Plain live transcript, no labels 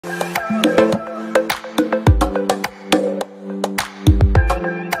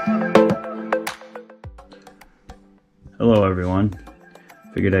everyone.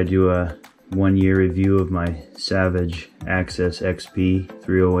 Figured I'd do a 1-year review of my Savage Access XP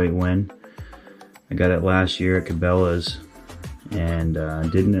 308 Win. I got it last year at Cabela's and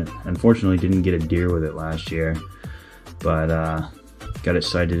unfortunately didn't get a deer with it last year, but got it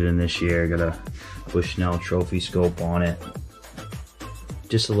sighted in this year. Got a Bushnell trophy scope on it.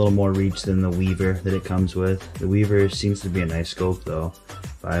 Just a little more reach than the Weaver that it comes with. The Weaver seems to be a nice scope though,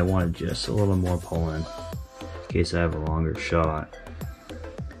 but I wanted just a little more pulling in case I have a longer shot.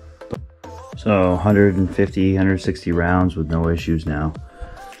 So 150, 160 rounds with no issues now.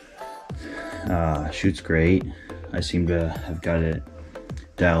 Shoots great. I seem to have got it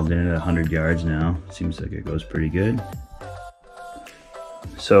dialed in at 100 yards now. Seems like it goes pretty good.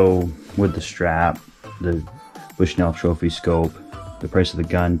 So with the strap, the Bushnell trophy scope, the price of the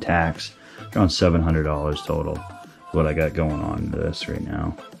gun, tax, around $700 total is what I got going on this right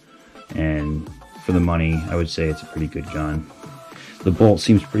now. And for the money, I would say it's a pretty good gun. The bolt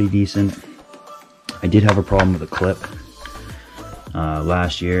seems pretty decent. I did have a problem with the clip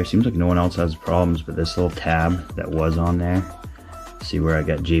last year. Seems like no one else has problems, but this little tab that was on there, see where I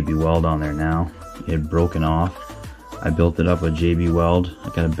got JB Weld on there now, it had broken off. I built it up with JB Weld. I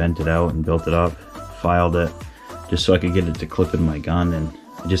kind of bent it out and built it up, filed it, just so I could get it to clip in my gun and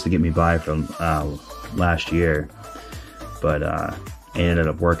just to get me by from last year. But it ended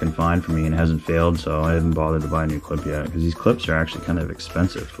up working fine for me and it hasn't failed, so I haven't bothered to buy a new clip yet, because these clips are actually kind of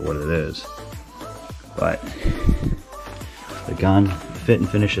expensive for what it is. But the gun, fit and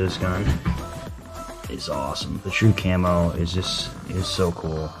finish of this gun is awesome. The true camo is so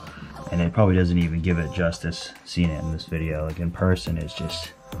cool, and it probably doesn't even give it justice seeing it in this video. Like in person, it's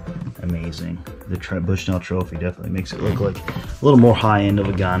just amazing. The Bushnell trophy definitely makes it look like a little more high end of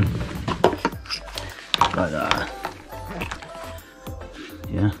a gun. But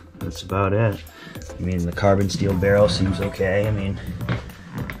yeah, that's about it. I mean, the carbon steel barrel seems okay. I mean,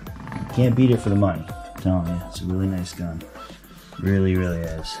 you can't beat it for the money. I'm telling you, it's a really nice gun. Really, really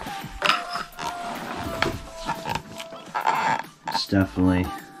is. It's definitely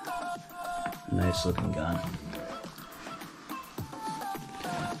a nice looking gun.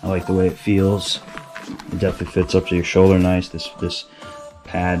 I like the way it feels. It definitely fits up to your shoulder nice. This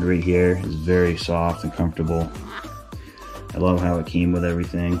pad right here is very soft and comfortable. I love how it came with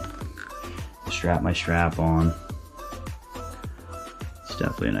everything. Strap my strap on. It's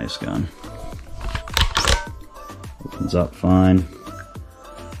definitely a nice gun. Opens up fine.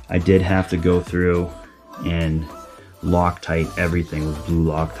 I did have to go through and Loctite everything with blue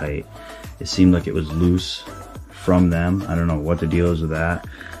Loctite. It seemed like it was loose from them. I don't know what the deal is with that.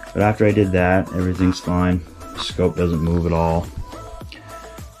 But after I did that, everything's fine. The scope doesn't move at all.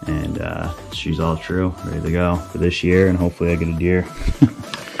 And she's all true, ready to go for this year, and hopefully I get a deer.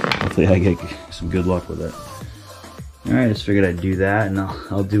 Hopefully I get some good luck with it. Alright, I just figured I'd do that, and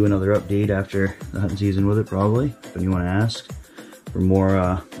I'll do another update after the hunting season with it probably. If anyone asks for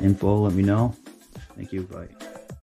more info, let me know. Thank you, bye.